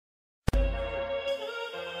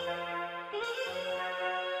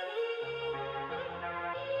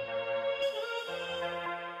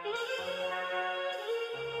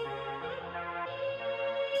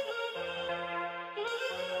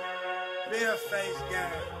Bareface gang.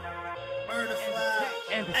 Murder fly.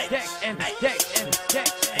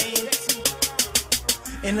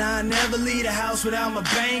 And I never leave the house without my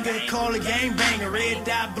banger. Call a game banger, red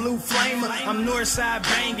dot, blue flamer. I'm northside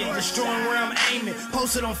banging, destroying where I'm aiming.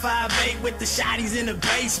 Posted on 5'8" with the shotties in the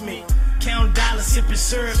basement. Count dollars, sipping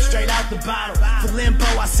syrup straight out the bottle. For limpo,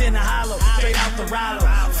 I send a hollow, straight out the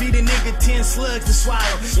Rollo. Feed a nigga 10 slugs to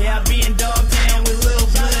swallow. Yeah, I be in Dogtown with Lil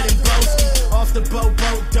Blood and Broski. Off the boat,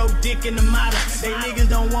 dope dick in the model. They niggas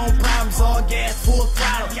don't want problems, all gas, full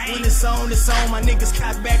throttle. When it's on, my niggas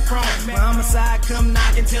cock back chrome. My homicide come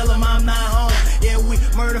knock and tell them I'm not home. Yeah, we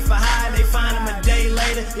murder for hire, they find him a day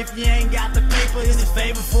later. If you ain't got the paper, it's a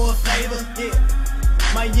favor for a favor. Yeah.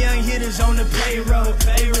 My young hitters on the payroll.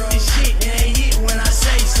 This shit, it ain't hit when I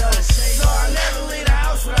say so. So I never leave the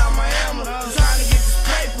house without my hammer. I'm trying to get this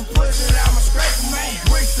paper, pushing it out my scraper. Man,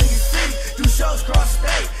 bricks in your city, do shows cross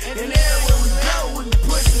state. And everywhere we go, we can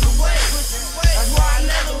push it away. That's why I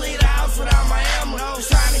never leave the house without my hammer.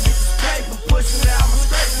 Just trying to get this paper, pushing it out my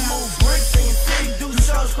scraper. Move bricks in your city, do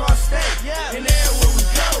shows cross state. And everywhere we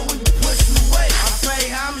go, we can push it away. I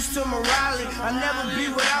pay homage to morality, I never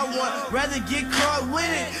be without one. Rather get caught with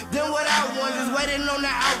it than without one. Just waiting on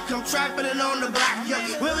the outcome, trapping it on the block. Yo,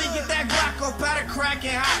 really get that Glock off, powder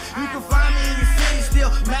cracking hot. You can find me in your city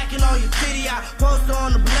still, macking on your titty. I post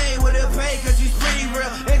on the blade with it pay, cause she's pretty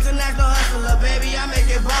real. International hustler, baby, I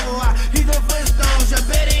make it bubble. He's the Flintstones, your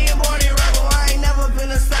Betty and Barney Rubble. I ain't never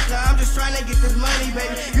been a sucker, I'm just trying to get this money,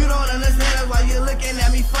 baby. You don't understand that's why you're looking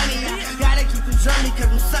at me funny. I gotta keep the journey,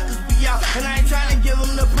 cause them suckers be out. And I ain't trying to give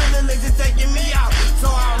them the privilege of taking me out.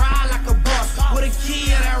 So I ride like a boss, with a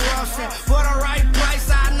key of that raw shit. For the right price,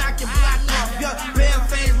 I knock your block off. Yo,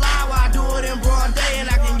 Bareface live, I do it in broad day. And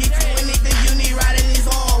I can get you anything you need right in these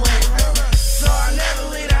hallways. So I never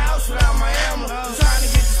leave the house without my hammer. I'm trying to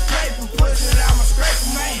get this paper, pushing it out my scraper.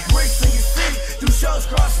 Man, bricks in your city, do shows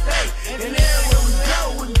cross state. And everywhere we go,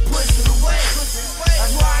 we can push it away.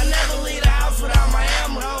 That's why I never leave the house without my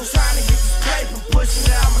hammer. I'm trying to get this paper, pushing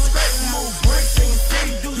it out my scraper. Move bricks in your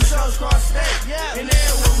city, do shows cross state. And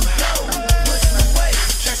everywhere we go, we can push it away.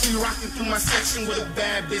 Catch me rocking through my section with a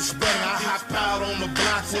bad bitch button. I hop out on the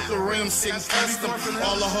block with the rim sitting custom.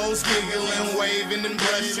 All the hoes giggling, waving and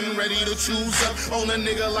brushing, ready to choose up on a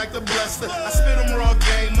nigga like the bluster. I spit them raw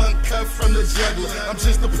game, uncut from the juggler. I'm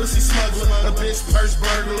just a pussy smuggler, a bitch purse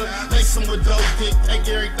burglar. Lace them with dope dick, take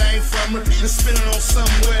everything from her and spin it on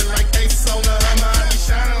somewhere like Ace on the Hummer. I be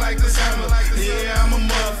shining like this hammer. Yeah, I'm a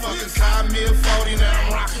motherfucker. Call me a 40, now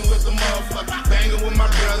I'm rocking with the motherfucker. Banging with my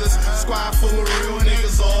brothers, squad full of real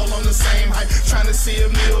niggas. All on the same height, trying to see a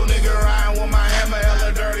middle nigga riding with my hammer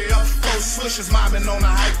hella dirty up. Four swishers mobbing on the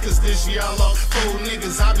hype, cause this yellow. Four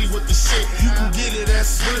niggas, I be with the shit. You can get it,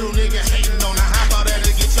 that's real nigga. Hating on the hop out that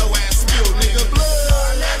to get your ass spilled, nigga. Blood. So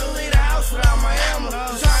I never leave the house without my hammer.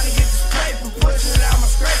 I'm trying to get this paper, pushing it out my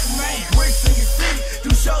scraper. Man, bricks in your city, do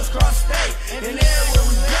shows cross state.